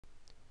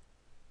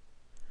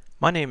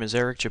My name is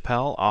Eric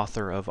Chappell,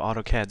 author of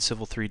AutoCAD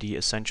Civil 3D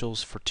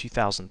Essentials for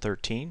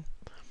 2013,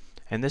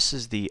 and this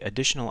is the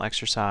additional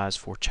exercise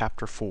for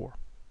Chapter 4.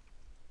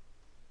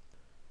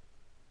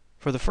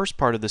 For the first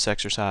part of this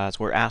exercise,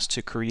 we're asked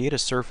to create a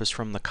surface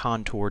from the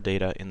contour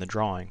data in the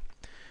drawing.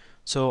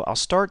 So I'll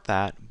start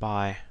that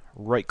by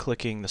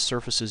right-clicking the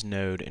Surfaces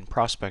node in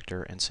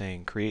Prospector and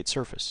saying Create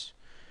Surface.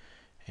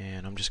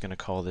 And I'm just going to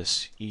call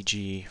this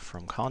EG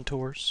from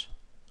Contours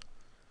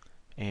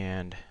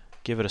and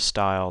give it a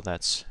style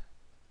that's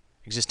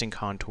existing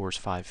contours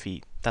 5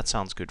 feet. That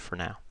sounds good for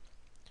now.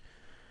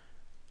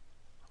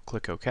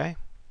 Click OK.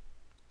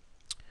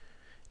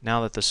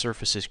 Now that the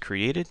surface is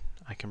created,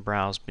 I can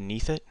browse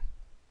beneath it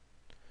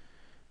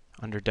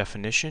under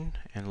Definition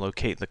and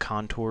locate the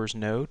Contours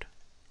node.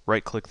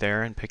 Right click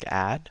there and pick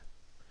Add.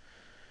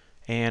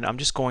 And I'm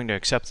just going to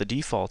accept the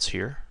defaults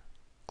here.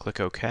 Click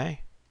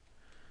OK.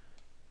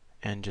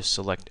 And just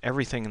select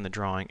everything in the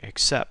drawing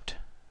except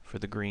for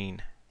the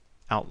green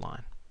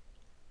outline.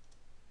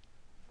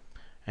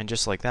 And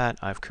just like that,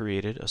 I've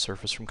created a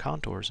surface from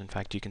contours. In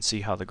fact, you can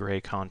see how the gray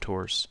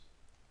contours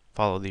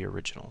follow the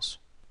originals.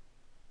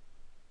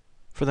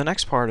 For the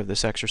next part of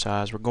this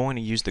exercise, we're going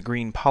to use the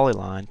green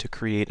polyline to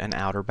create an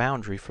outer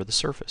boundary for the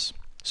surface.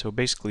 So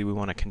basically, we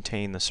want to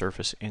contain the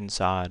surface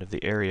inside of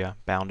the area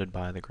bounded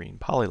by the green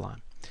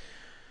polyline.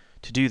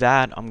 To do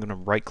that, I'm going to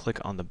right-click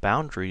on the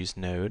Boundaries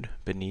node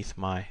beneath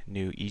my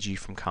new EG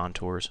from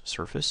Contours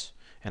surface,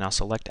 and I'll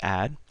select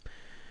Add.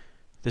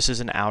 This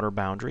is an outer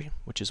boundary,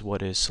 which is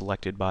what is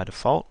selected by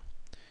default.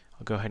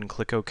 I'll go ahead and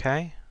click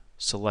OK,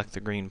 select the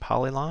green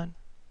polyline,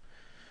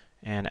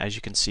 and as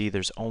you can see,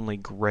 there's only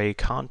gray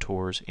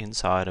contours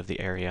inside of the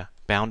area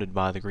bounded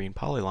by the green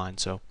polyline,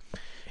 so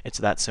it's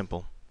that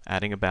simple,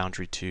 adding a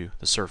boundary to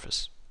the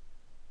surface.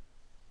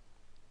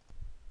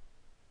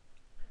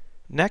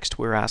 Next,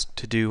 we're asked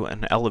to do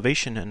an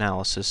elevation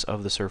analysis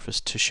of the surface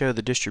to show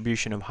the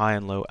distribution of high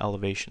and low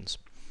elevations.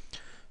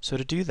 So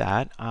to do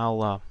that,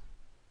 I'll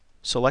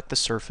select the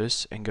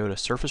surface and go to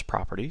Surface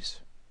Properties,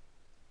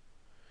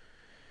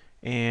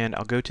 and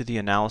I'll go to the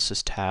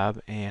Analysis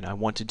tab, and I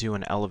want to do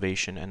an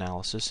elevation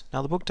analysis.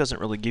 Now the book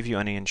doesn't really give you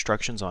any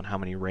instructions on how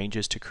many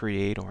ranges to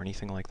create or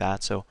anything like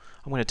that, so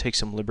I'm going to take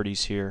some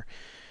liberties here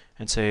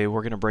and say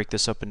we're going to break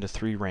this up into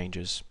 3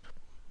 ranges.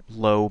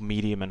 Low,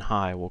 medium, and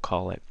high we'll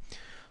call it.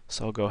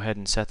 So I'll go ahead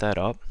and set that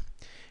up,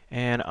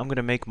 and I'm going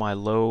to make my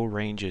low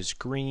ranges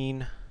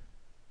green,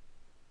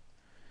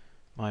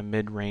 my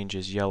mid range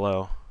is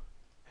yellow,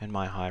 and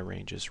my high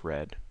range is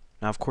red.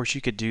 Now of course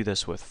you could do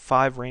this with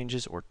 5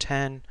 ranges or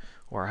 10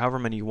 or however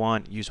many you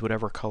want. Use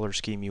whatever color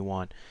scheme you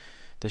want.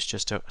 This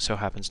just so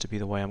happens to be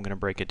the way I'm going to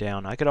break it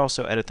down. I could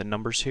also edit the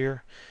numbers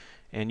here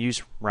and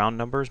use round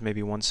numbers.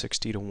 Maybe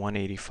 160 to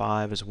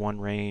 185 is one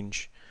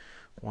range,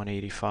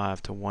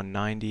 185 to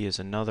 190 is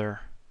another,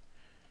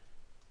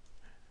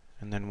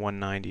 and then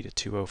 190 to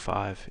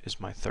 205 is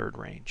my third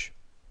range.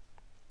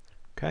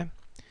 Okay?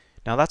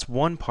 Now that's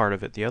one part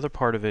of it. The other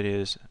part of it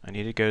is I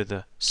need to go to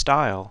the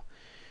Style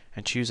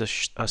and choose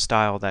a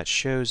style that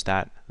shows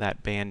that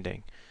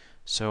banding.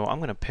 So I'm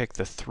going to pick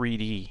the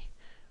 3D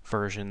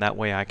version. That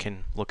way I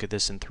can look at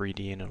this in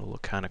 3D and it'll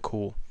look kind of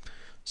cool.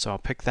 So I'll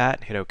pick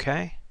that, hit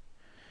OK.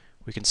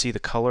 We can see the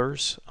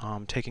colors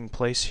taking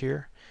place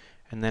here.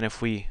 And then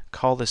if we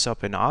call this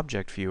up in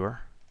Object Viewer,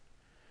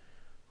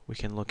 we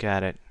can look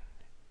at it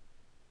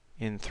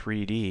in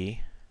 3D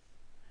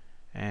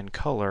and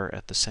color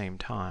at the same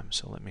time.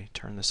 So let me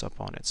turn this up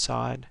on its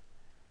side.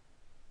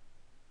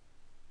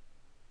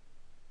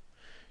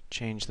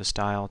 Change the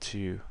style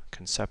to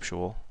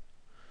conceptual.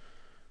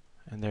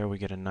 And there we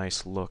get a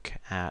nice look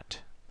at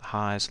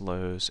highs,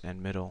 lows,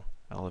 and middle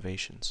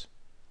elevations.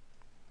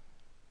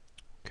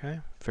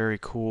 Okay, very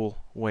cool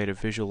way to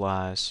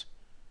visualize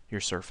your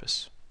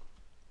surface.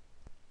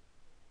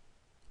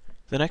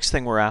 The next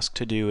thing we're asked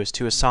to do is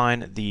to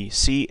assign the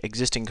See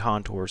Existing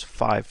Contours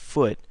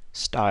 5-foot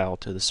style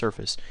to the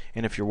surface,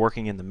 and if you're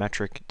working in the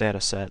metric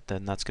data set,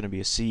 then that's going to be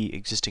a See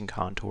Existing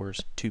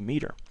Contours 2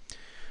 meter.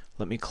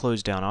 Let me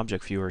close down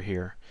Object Viewer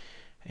here,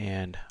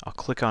 and I'll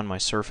click on my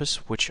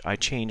surface, which I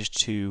changed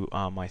to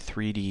my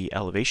 3D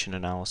elevation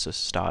analysis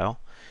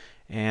style,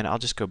 and I'll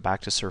just go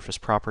back to Surface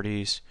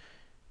Properties,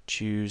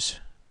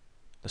 choose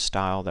the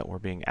style that we're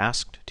being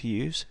asked to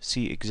use,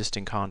 See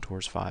Existing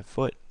Contours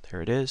 5-foot.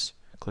 There it is.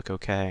 Click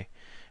OK.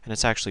 And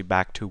it's actually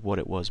back to what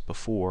it was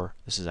before.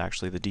 This is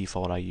actually the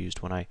default I used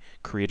when I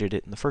created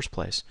it in the first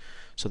place.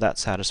 So that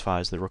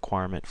satisfies the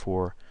requirement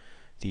for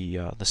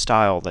the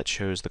style that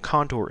shows the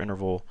contour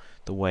interval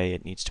the way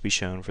it needs to be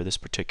shown for this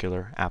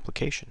particular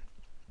application.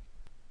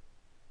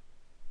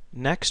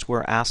 Next,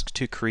 we're asked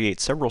to create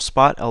several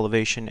spot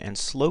elevation and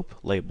slope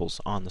labels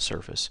on the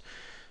surface.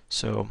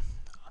 So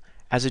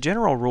as a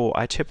general rule,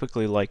 I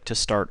typically like to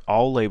start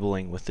all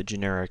labeling with the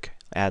generic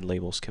Add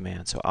Labels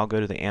command. So I'll go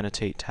to the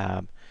Annotate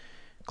tab,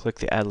 click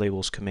the Add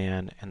Labels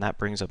command, and that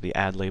brings up the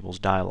Add Labels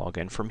dialog.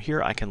 And from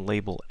here I can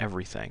label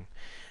everything.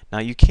 Now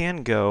you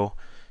can go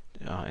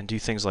and do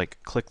things like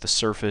click the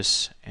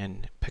surface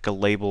and pick a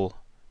label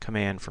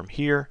command from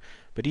here,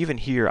 But even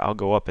here I'll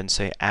go up and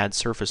say add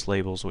surface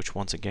labels, which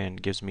once again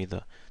gives me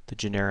the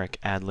generic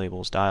add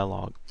labels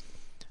dialog.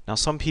 Now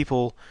some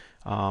people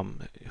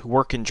who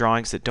work in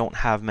drawings that don't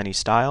have many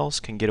styles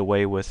can get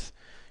away with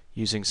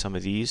using some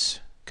of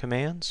these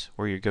commands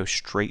where you go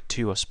straight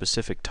to a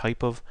specific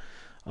type of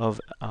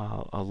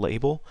a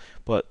label,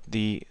 but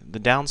the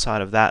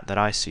downside of that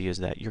I see is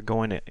that you're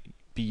going to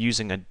be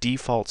using a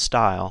default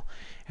style,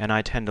 and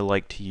I tend to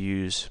like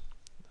to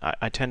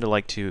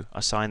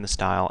assign the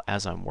style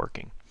as I'm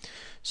working.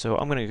 So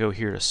I'm going to go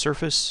here to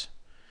surface,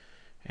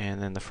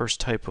 and then the first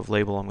type of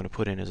label I'm going to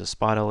put in is a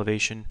spot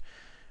elevation.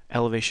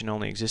 Elevation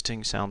only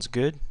existing sounds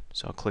good,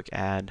 so I'll click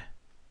add,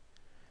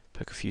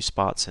 pick a few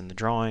spots in the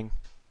drawing.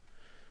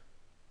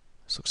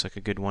 This looks like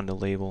a good one to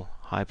label: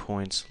 high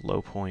points,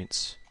 low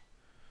points,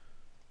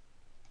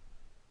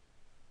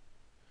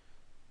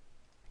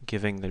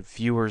 giving the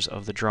viewers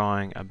of the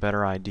drawing a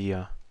better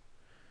idea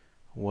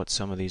what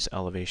some of these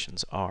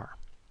elevations are.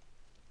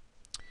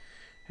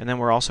 And then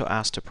we're also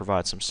asked to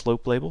provide some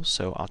slope labels,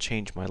 so I'll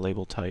change my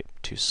label type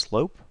to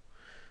slope.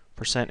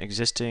 Percent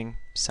existing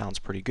sounds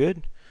pretty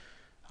good.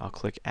 I'll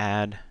click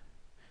add,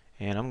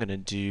 and I'm going to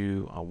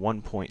do a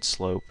 1 point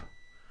slope,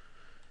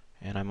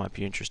 and I might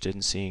be interested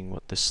in seeing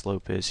what this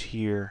slope is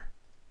here.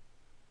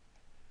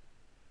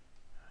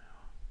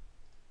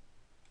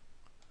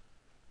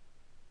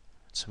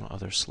 Some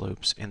other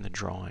slopes in the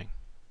drawing.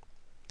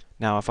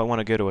 Now if I want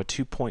to go to a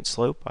 2 point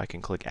slope, I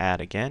can click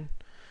add again,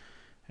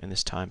 and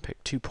this time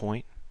pick 2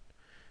 point,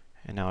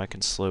 and now I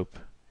can slope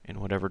in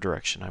whatever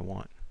direction I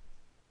want.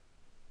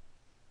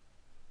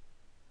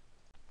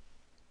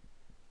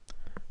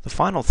 The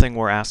final thing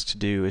we're asked to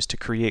do is to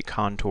create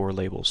contour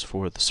labels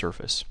for the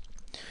surface.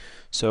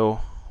 So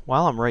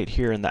while I'm right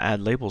here in the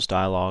Add Labels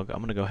dialog, I'm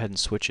going to go ahead and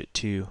switch it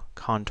to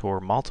Contour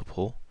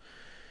Multiple.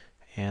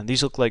 And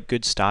these look like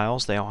good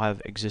styles. They all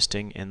have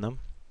existing in them.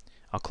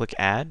 I'll click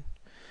Add,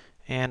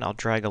 and I'll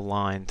drag a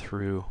line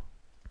through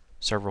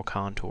several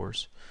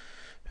contours.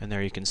 And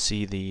there you can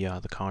see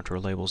the contour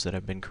labels that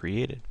have been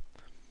created.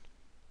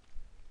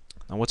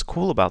 Now what's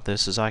cool about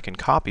this is I can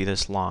copy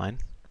this line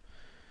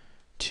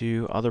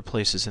to other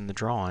places in the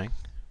drawing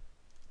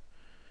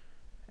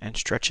and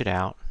stretch it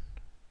out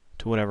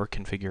to whatever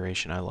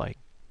configuration I like.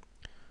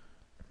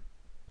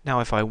 Now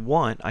if I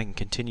want, I can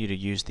continue to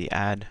use the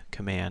add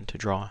command to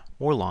draw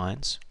more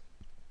lines,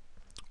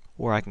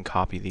 or I can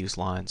copy these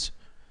lines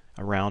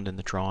around in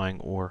the drawing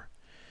or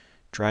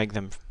drag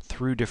them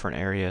through different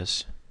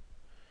areas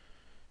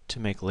to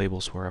make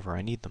labels wherever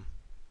I need them.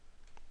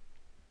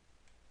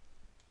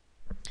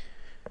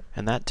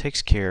 And that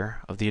takes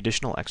care of the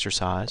additional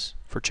exercise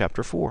for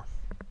Chapter 4.